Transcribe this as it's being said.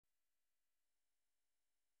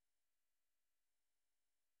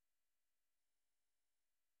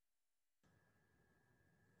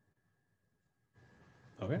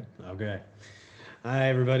Okay. Okay. Hi,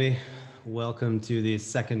 everybody. Welcome to the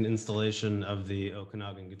second installation of the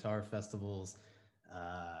Okanagan Guitar Festival's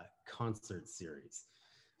concert series.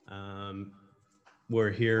 Um,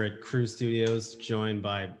 we're here at Crew Studios, joined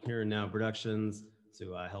by Here and Now Productions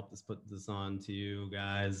to help us put this on to you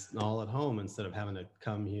guys all at home instead of having to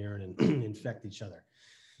come here and infect each other.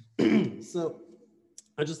 So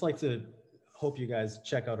I'd just like to hope you guys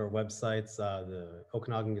check out our websites, the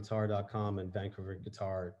okanaganguitar.com and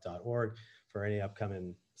vancouverguitar.org for any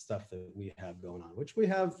upcoming stuff that we have going on, which we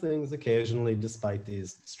have things occasionally despite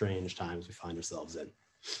these strange times we find ourselves in.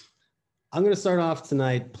 I'm going to start off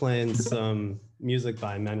tonight playing some music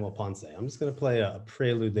by Manuel Ponce. I'm just going to play a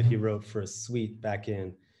prelude that he wrote for a suite back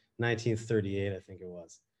in 1938, I think it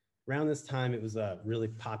was. Around this time, it was a really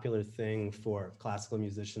popular thing for classical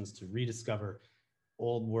musicians to rediscover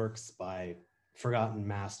old works by forgotten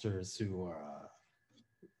masters who are,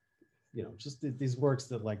 just these works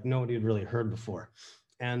that like nobody had really heard before.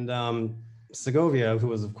 And Segovia, who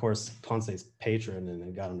was of course Ponce's patron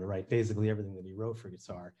and got him to write basically everything that he wrote for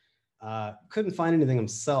guitar, couldn't find anything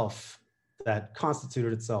himself that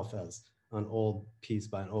constituted itself as an old piece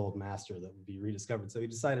by an old master that would be rediscovered. So he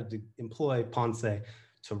decided to employ Ponce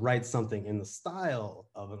to write something in the style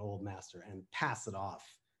of an old master and pass it off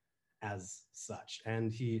as such.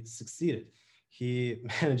 And he succeeded. He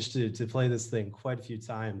managed to play this thing quite a few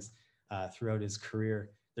times throughout his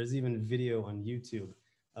career. There's even video on YouTube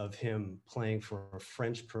of him playing for a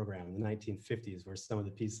French program in the 1950s, where some of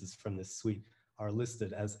the pieces from this suite are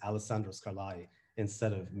listed as Alessandro Scarlatti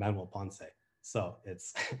instead of Manuel Ponce. So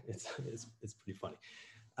it's pretty funny.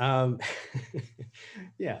 Um,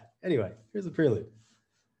 yeah. Anyway, here's a prelude.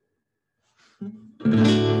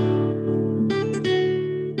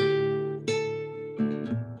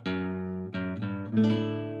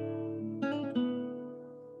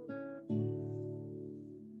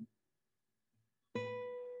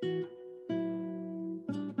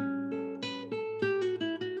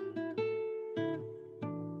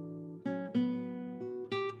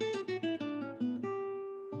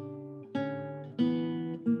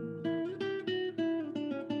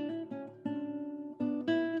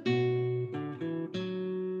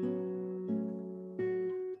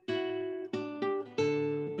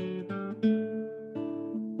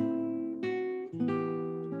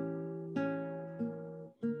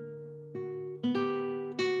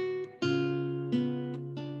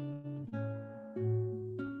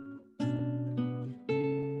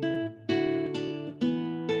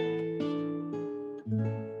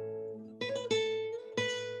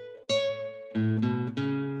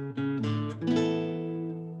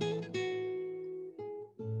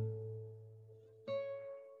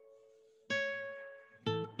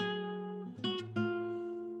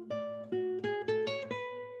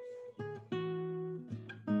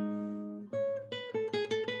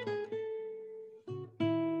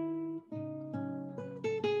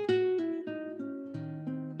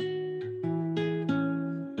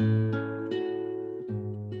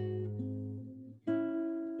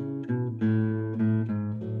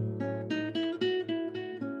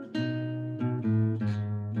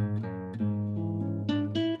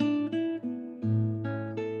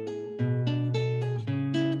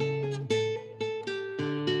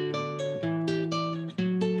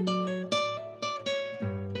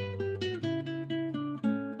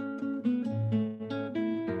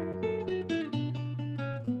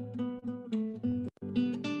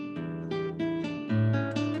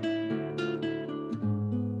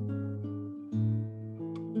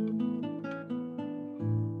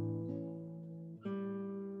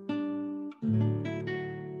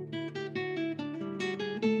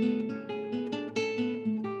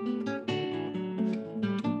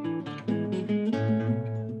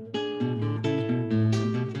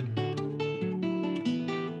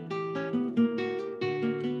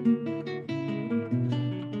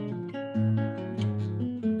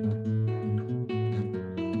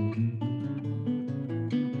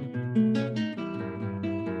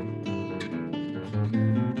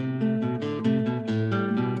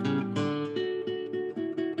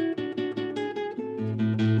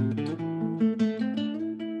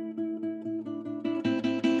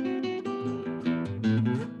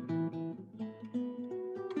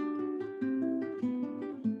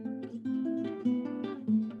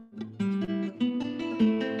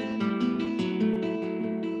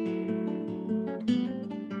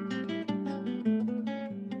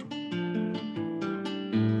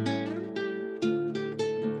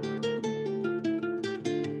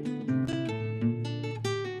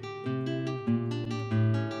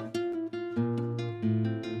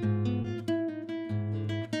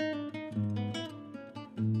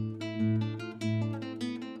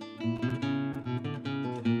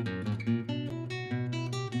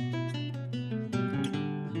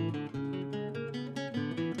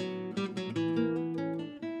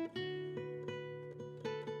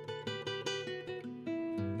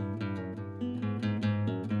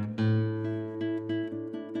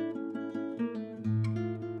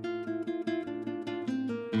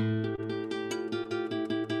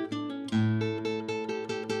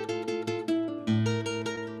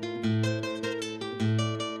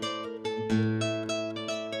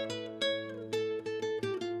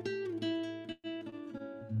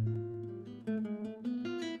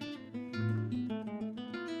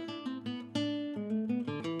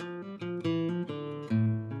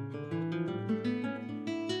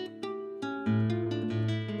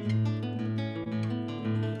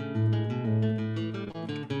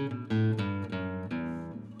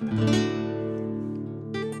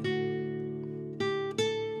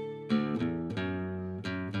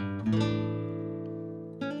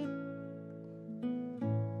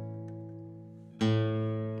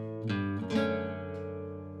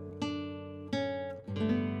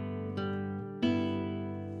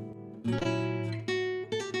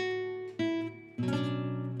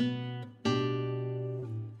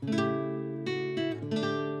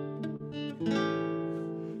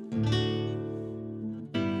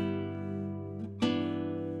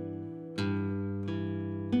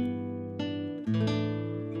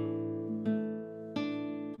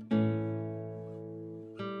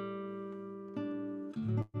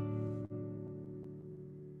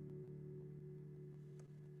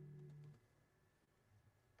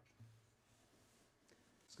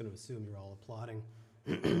 going to assume you're all applauding.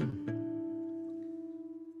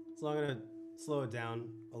 So I'm going to slow it down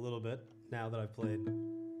a little bit now that I've played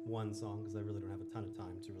one song, because I really don't have a ton of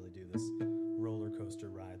time to really do this roller coaster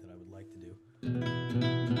ride that I would like to do.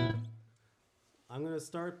 I'm going to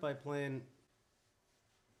start by playing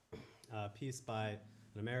a piece by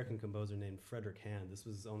an American composer named Frederick Hand. This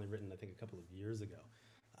was only written, I think, a couple of years ago.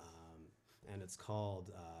 And it's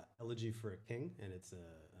called Elegy for a King, and it's an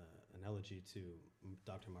elegy to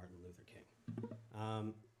Dr. Martin Luther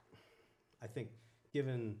King. I think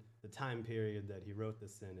given the time period that he wrote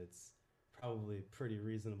this in, it's probably pretty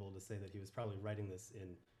reasonable to say that he was probably writing this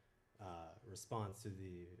in response to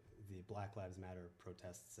the Black Lives Matter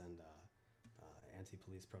protests and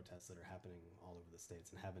anti-police protests that are happening all over the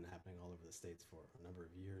states and have been happening all over the states for a number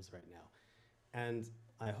of years right now. And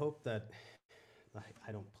I hope that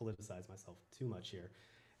I don't politicize myself too much here,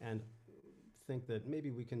 and think that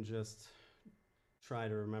maybe we can just try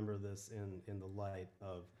to remember this in the light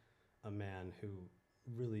of a man who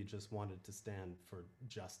really just wanted to stand for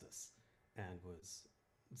justice and was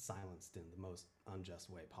silenced in the most unjust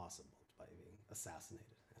way possible by being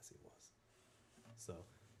assassinated as he was. So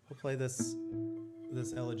we'll play this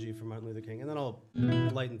elegy for Martin Luther King, and then I'll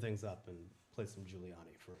lighten things up and play some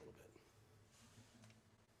Giuliani for a little bit.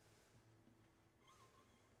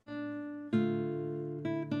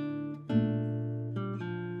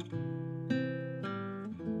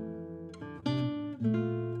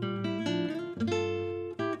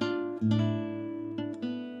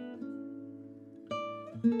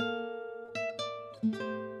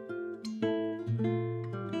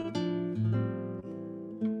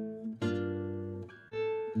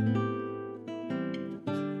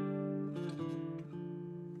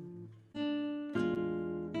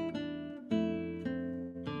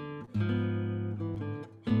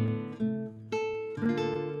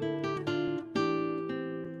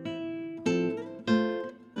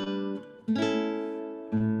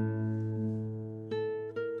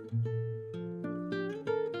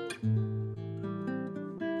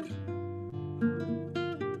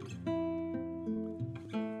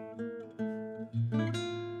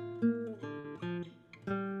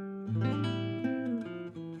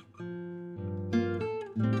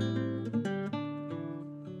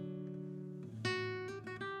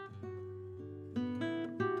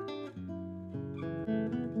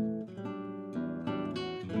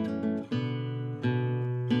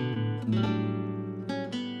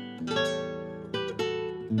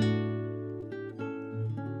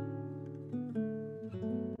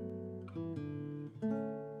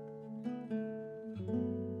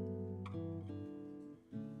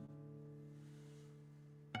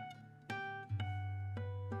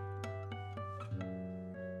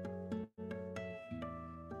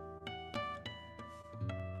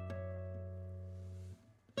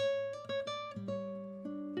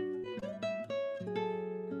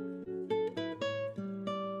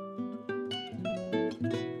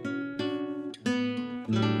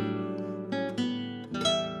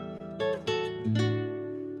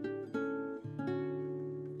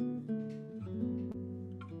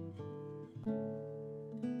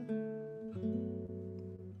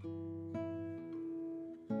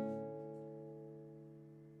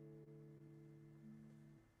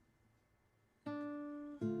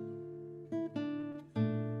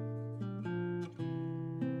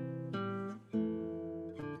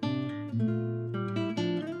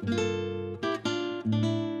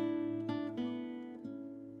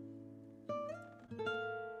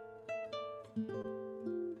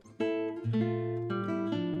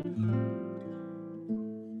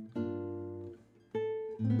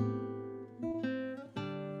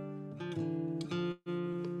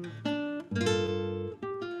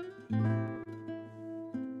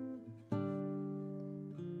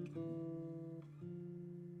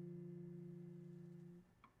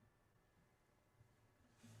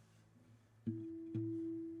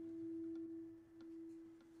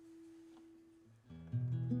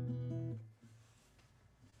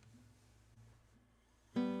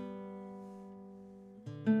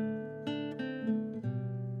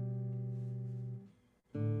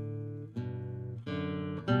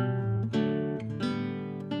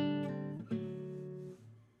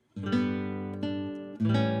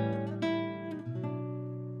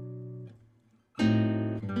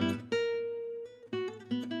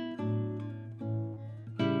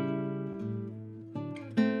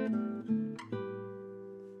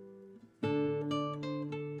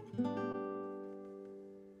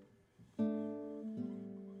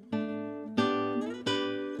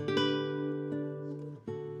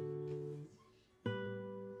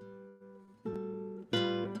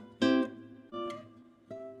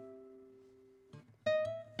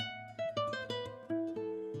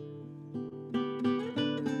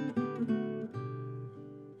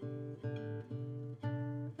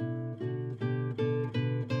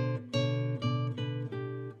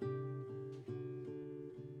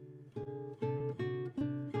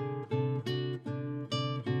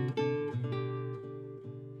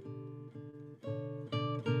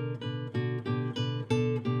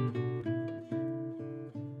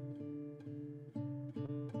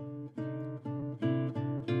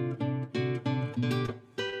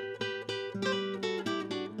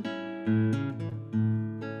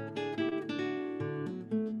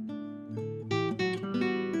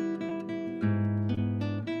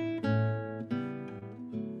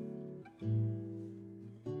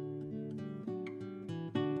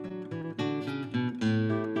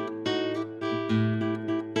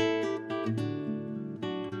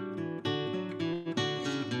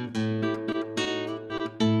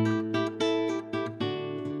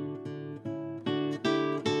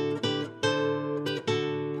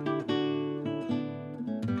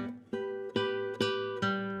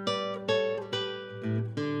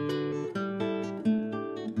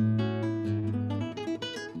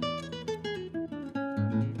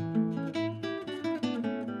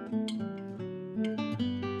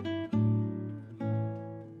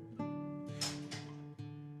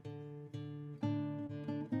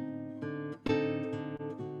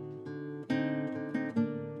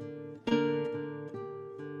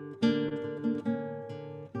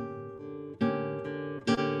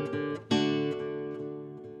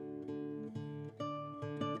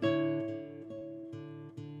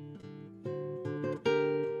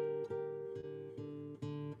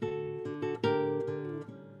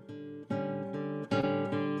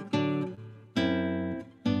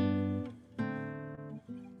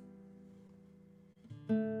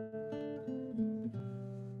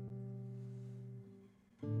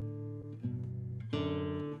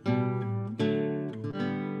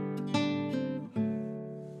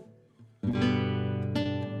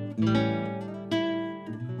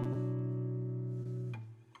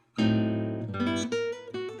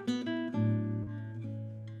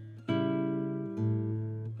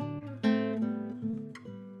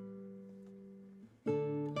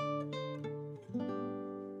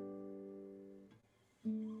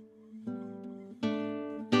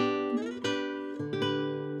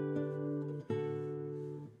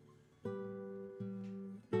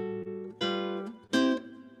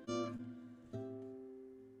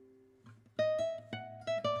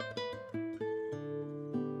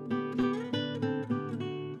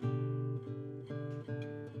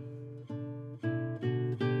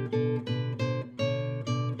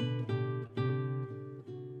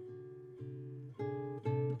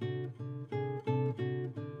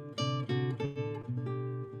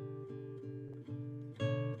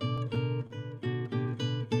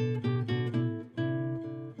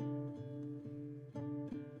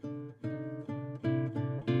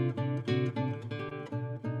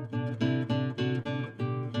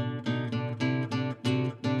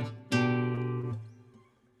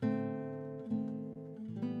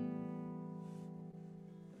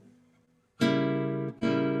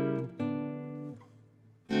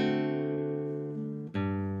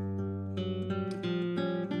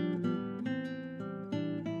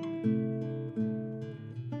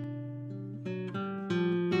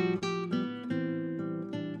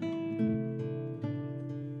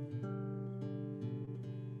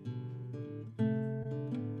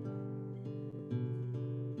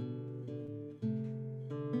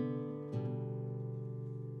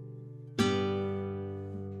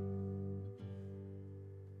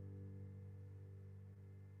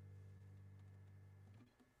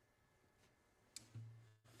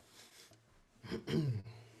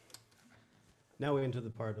 Now we enter the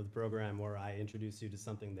part of the program where I introduce you to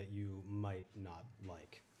something that you might not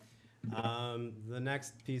like. The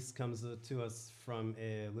next piece comes to us from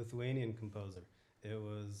a Lithuanian composer. It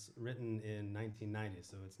was written in 1990,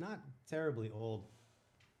 so it's not terribly old.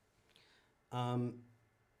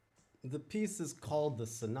 The piece is called the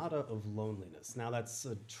Sonata of Loneliness. Now that's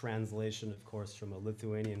a translation, of course, from a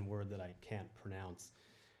Lithuanian word that I can't pronounce.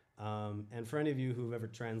 And for any of you who've ever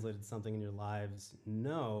translated something in your lives,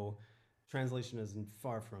 know translation isn't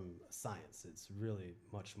far from a science. It's really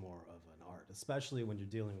much more of an art, especially when you're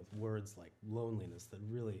dealing with words like loneliness that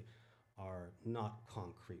really are not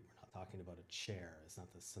concrete. We're not talking about a chair. It's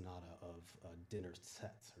not the sonata of a dinner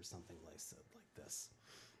set or something like this.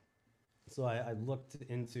 So I looked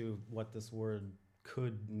into what this word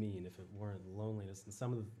could mean if it weren't loneliness, and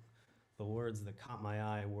some of the words that caught my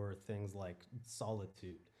eye were things like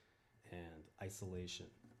solitude and isolation.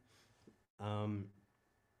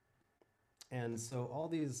 And so all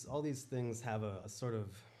these things have a sort of,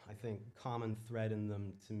 I think, common thread in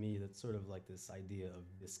them to me that's sort of like this idea of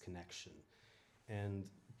disconnection. And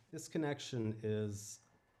disconnection is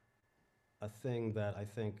a thing that I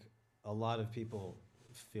think a lot of people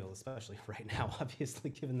feel, especially right now, obviously,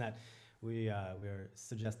 given that we are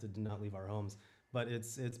suggested to not leave our homes. But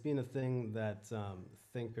it's been a thing that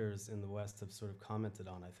thinkers in the West have sort of commented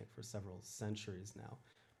on, I think, for several centuries now.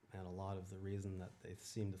 And a lot of the reason that they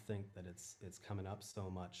seem to think that it's coming up so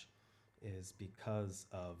much is because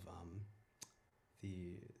of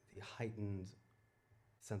the heightened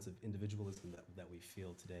sense of individualism that we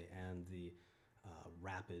feel today, and the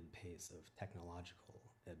rapid pace of technological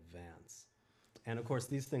advance. And of course,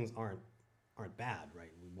 these things aren't bad,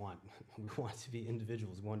 right? We want to be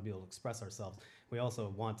individuals. We want to be able to express ourselves. We also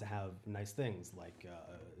want to have nice things like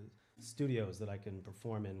studios that I can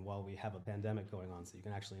perform in while we have a pandemic going on, so you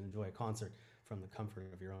can actually enjoy a concert from the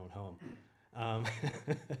comfort of your own home.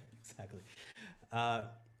 Exactly.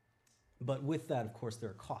 But with that, of course, there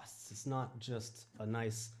are costs. It's not just a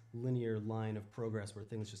nice linear line of progress where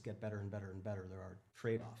things just get better and better and better. There are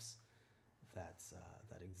trade-offs that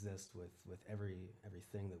exist with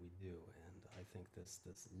everything that we do, and I think this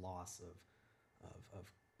loss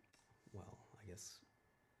of well, I guess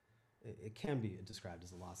it can be described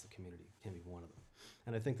as a loss of community. It can be one of them,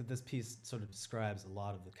 and I think that this piece sort of describes a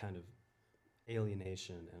lot of the kind of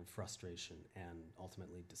alienation and frustration and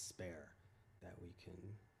ultimately despair that we can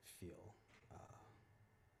feel.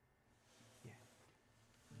 Yeah.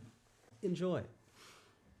 Enjoy.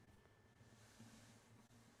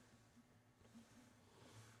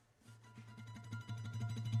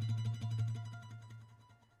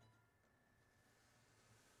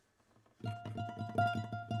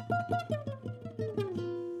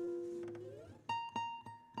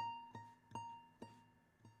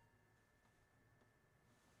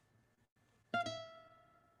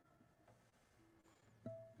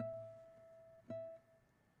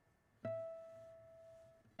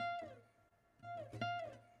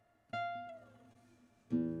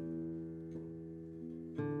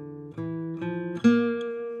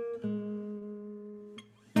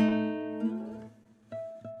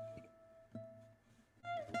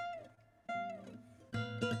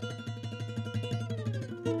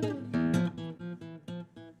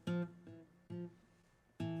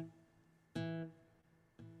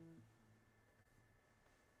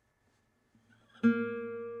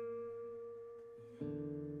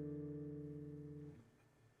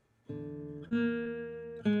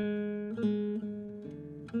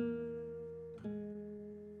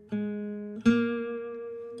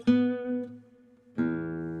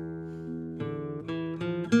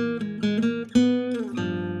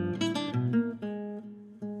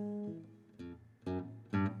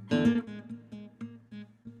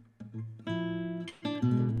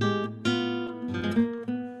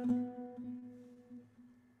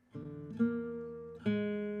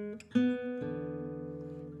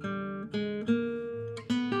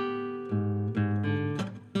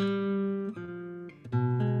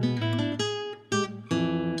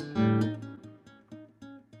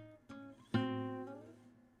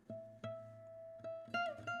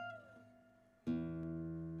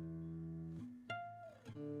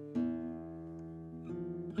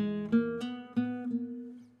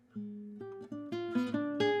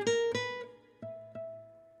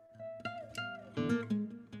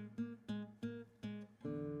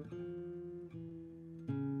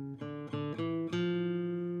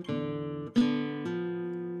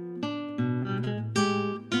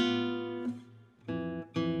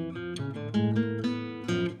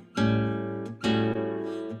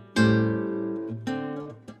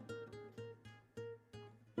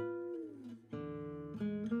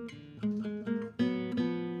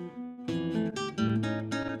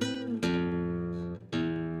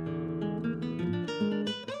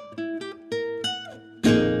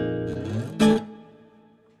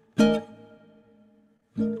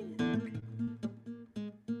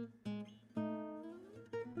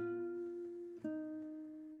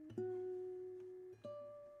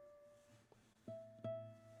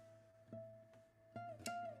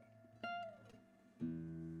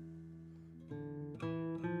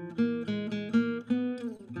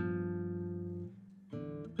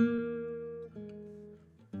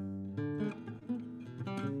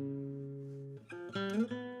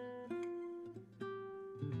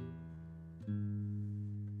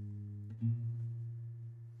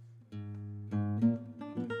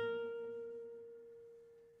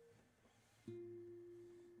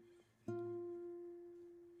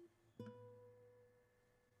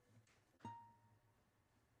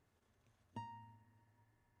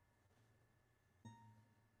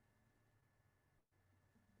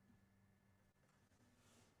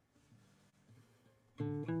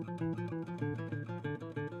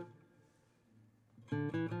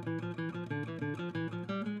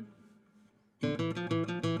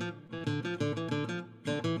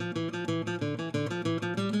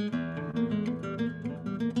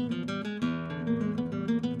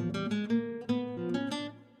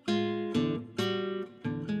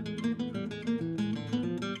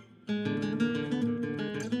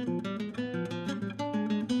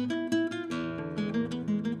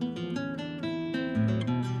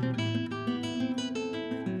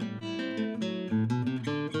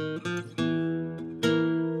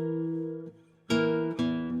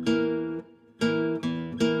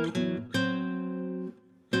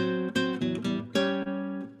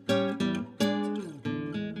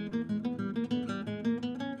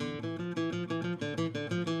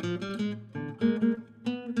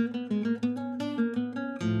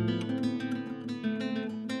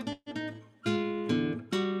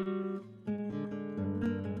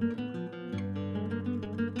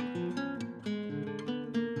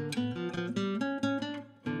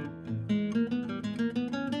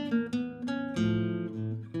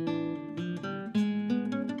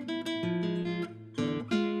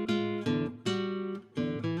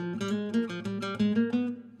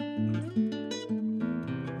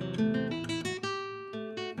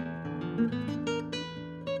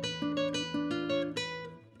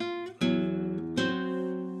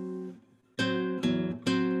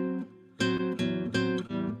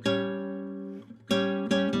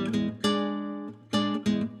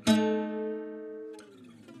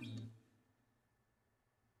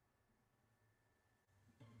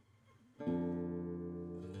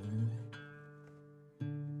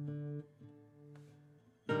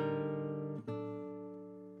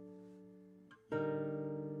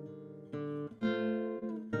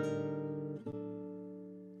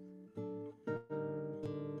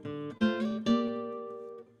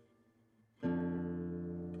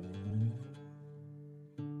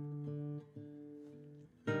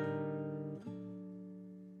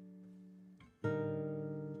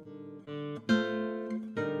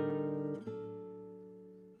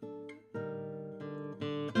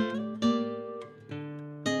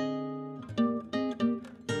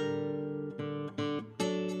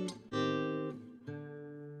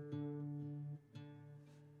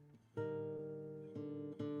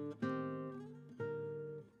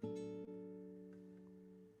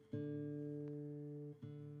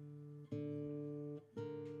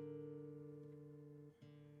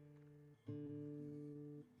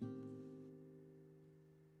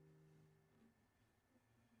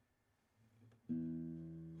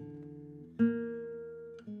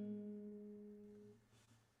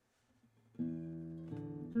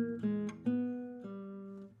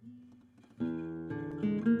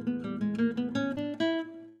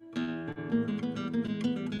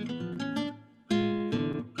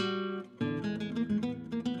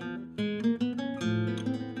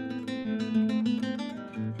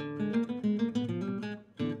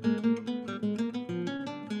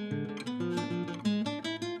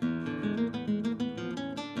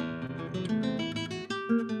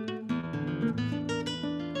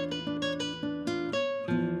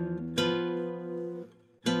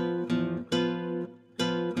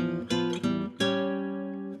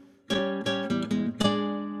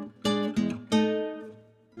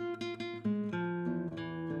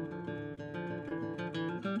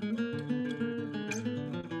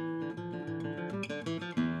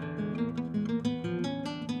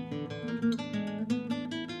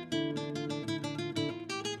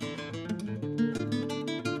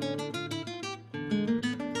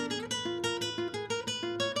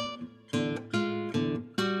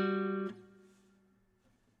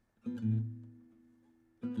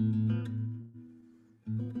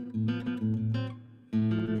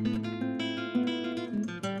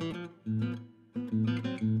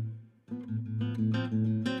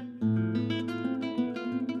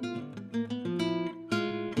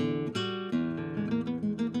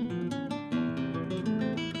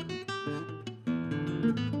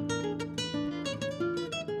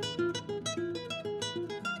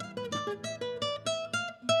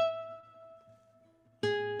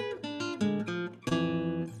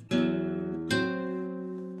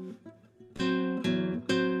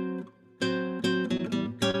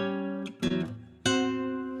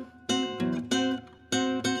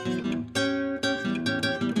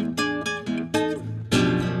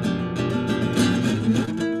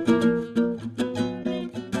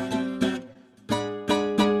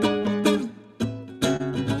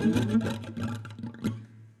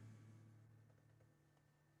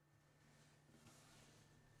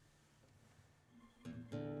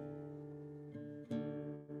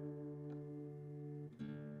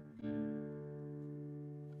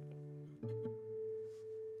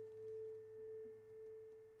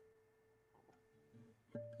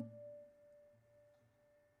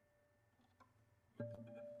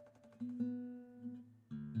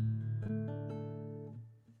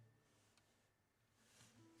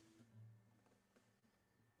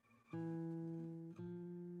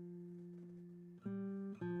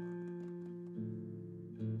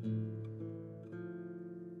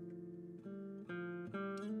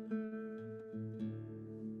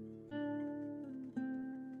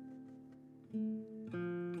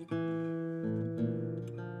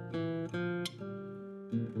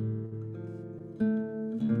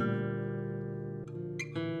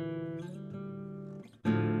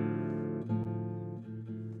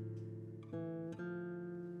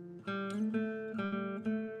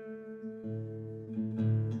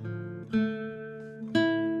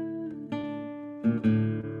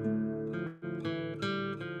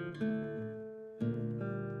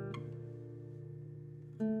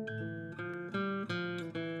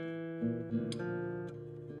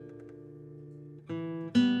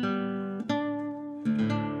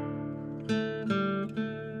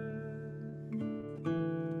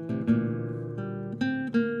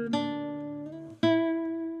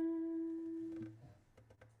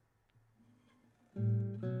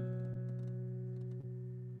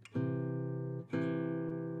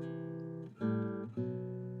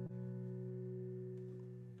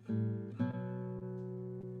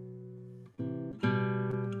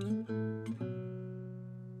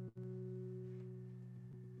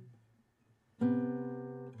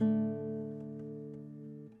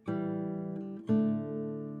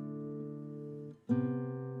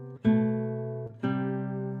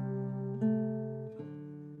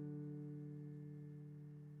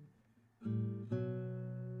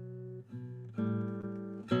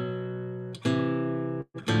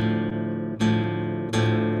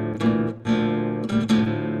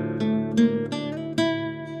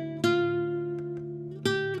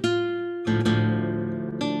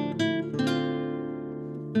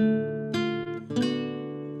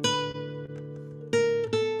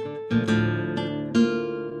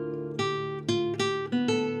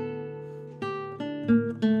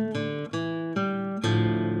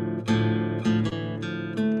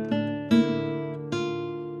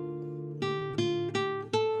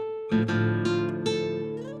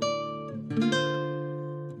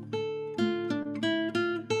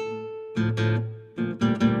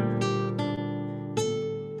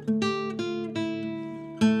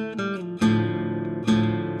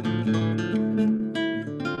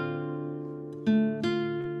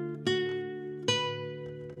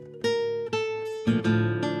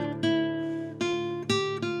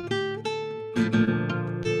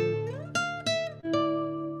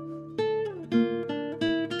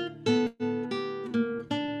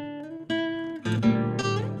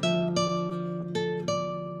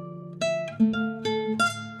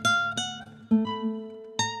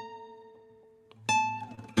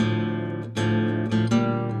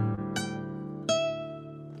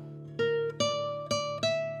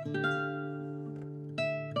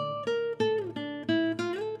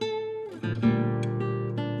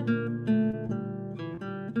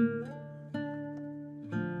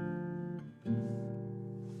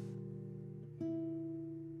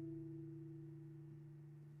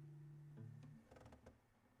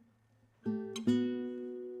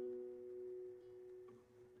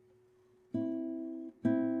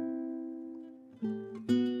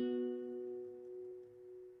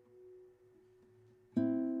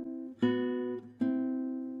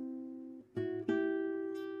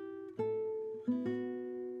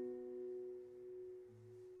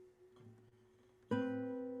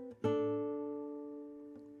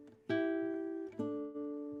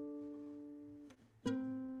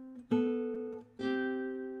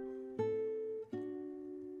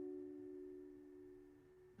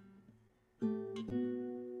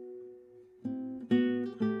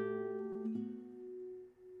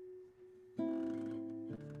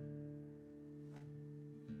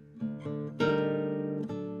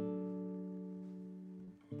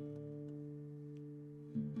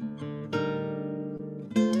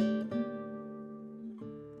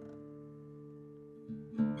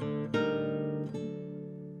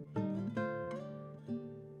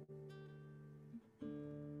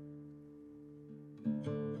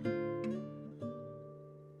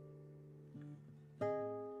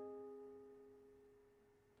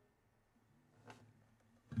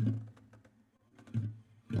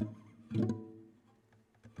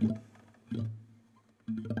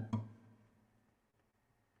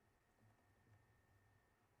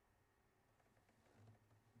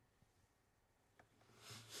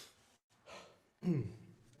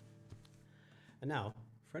 And now,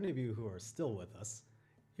 for any of you who are still with us,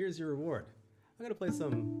 here's your reward. I'm gonna play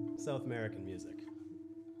some South American music.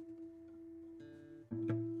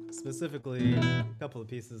 Specifically, a couple of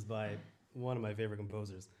pieces by one of my favorite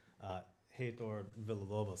composers, Heitor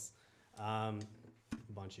Villa-Lobos. A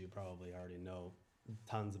bunch of you probably already know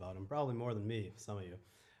tons about him, probably more than me, some of you.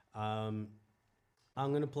 I'm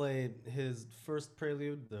going to play his first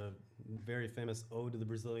prelude, the very famous Ode to the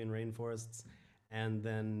Brazilian Rainforests, and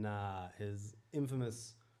then his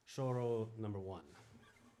infamous Choro number 1.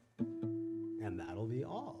 And that'll be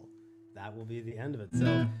all. That will be the end of it.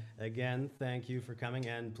 So again, thank you for coming,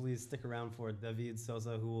 and please stick around for David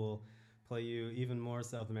Souza, who will play you even more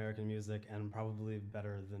South American music, and probably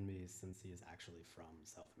better than me since he is actually from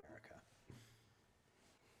South America.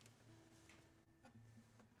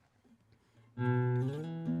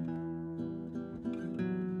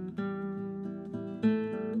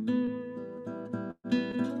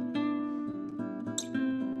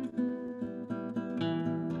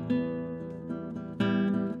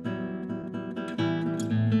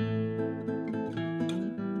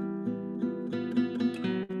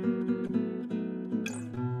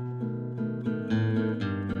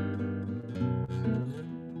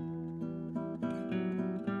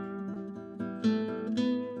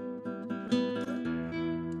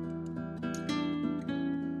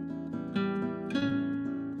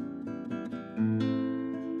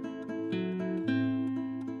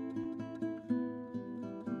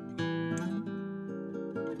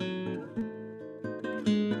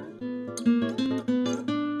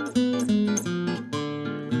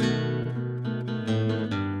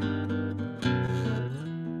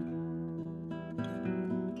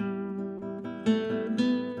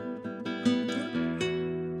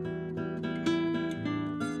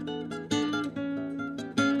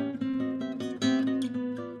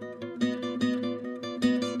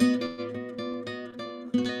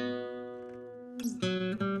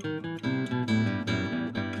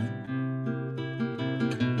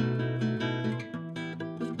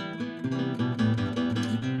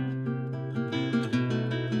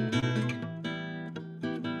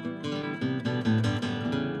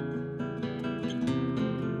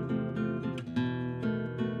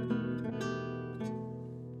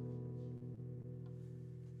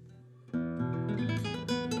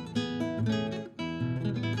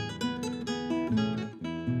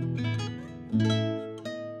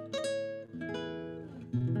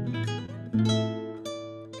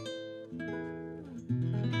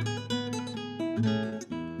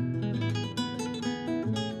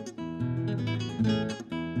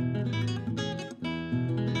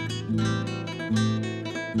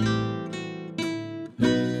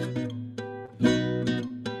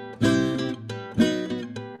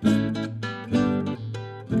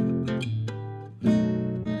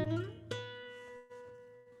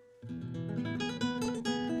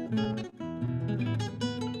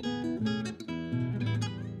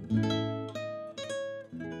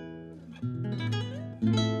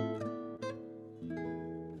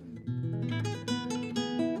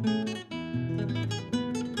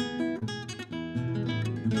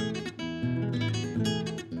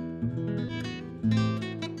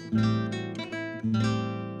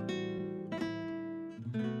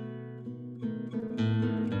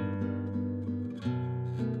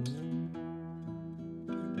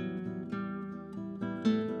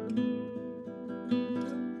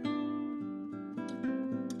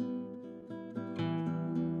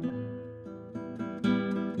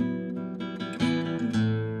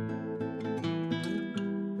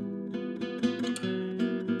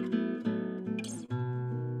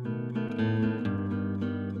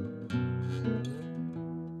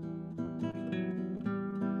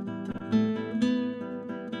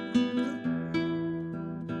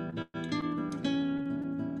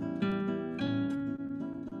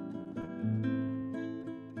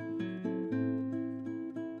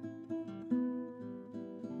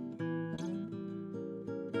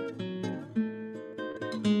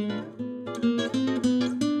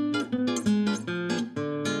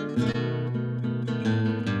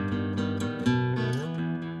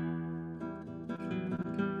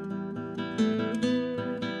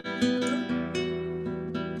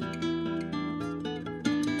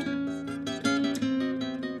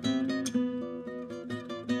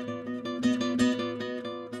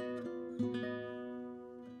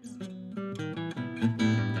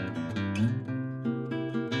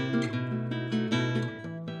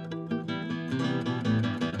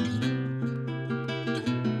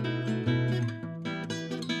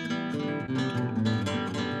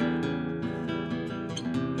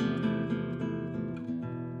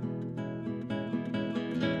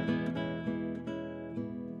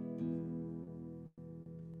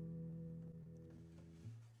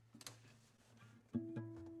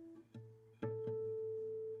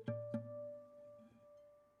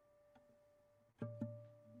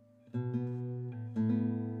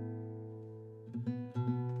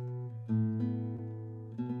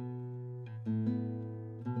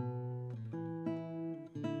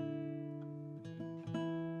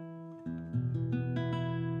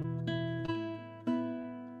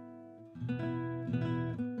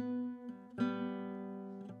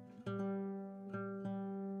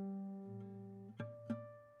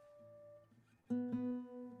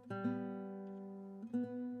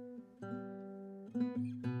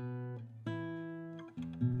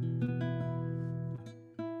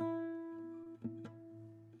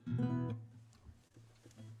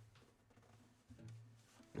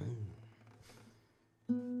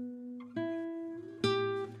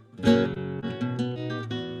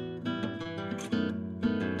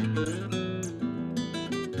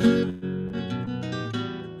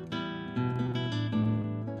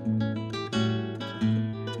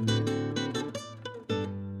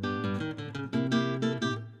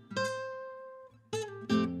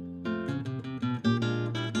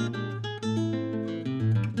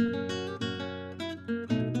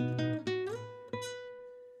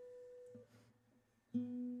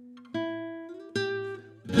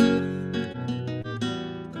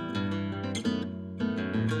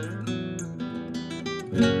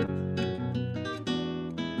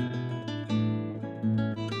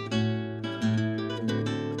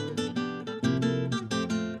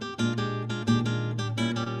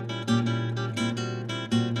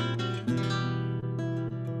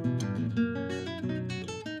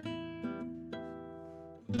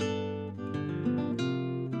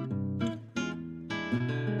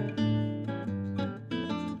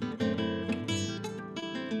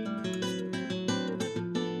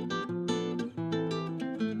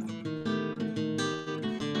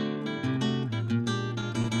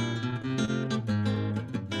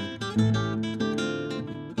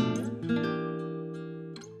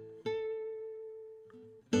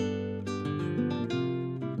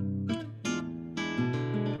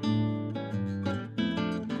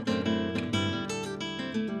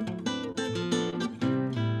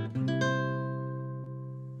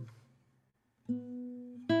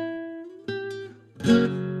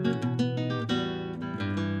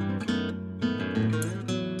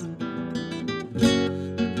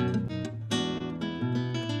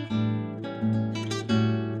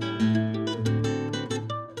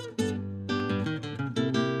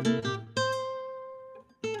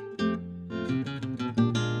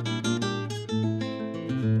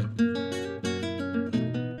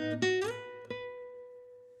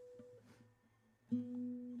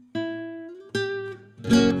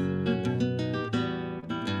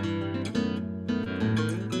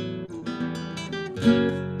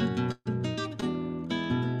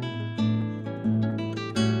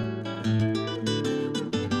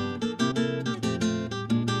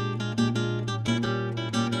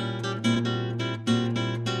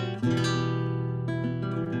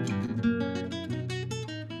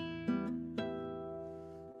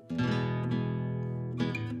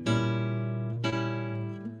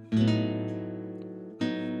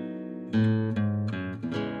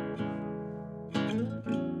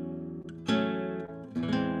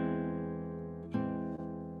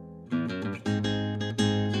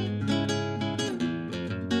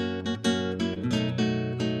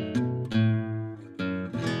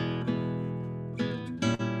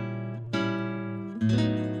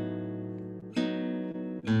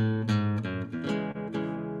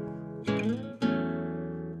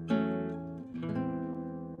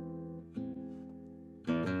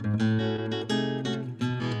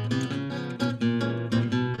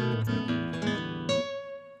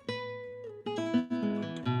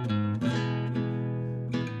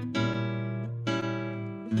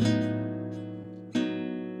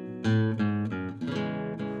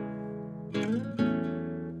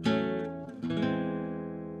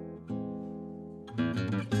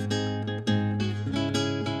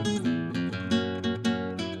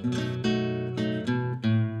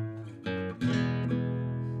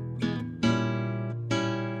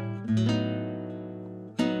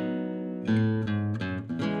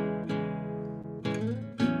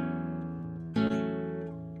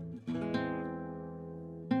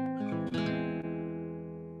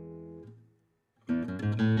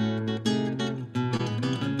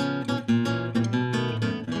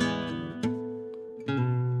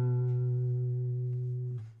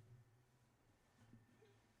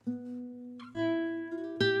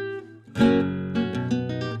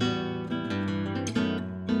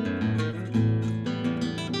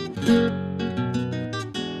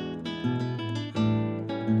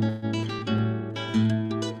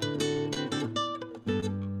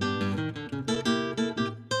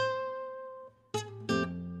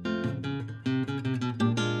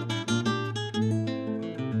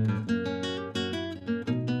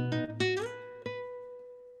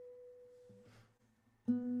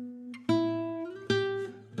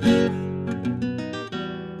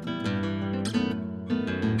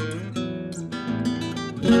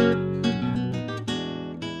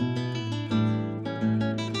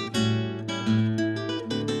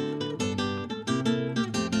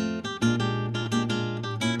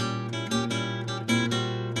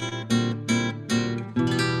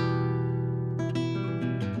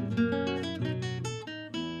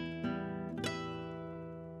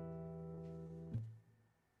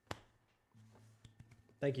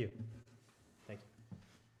 Thank you. Thank you.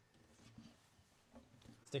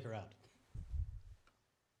 Stick around.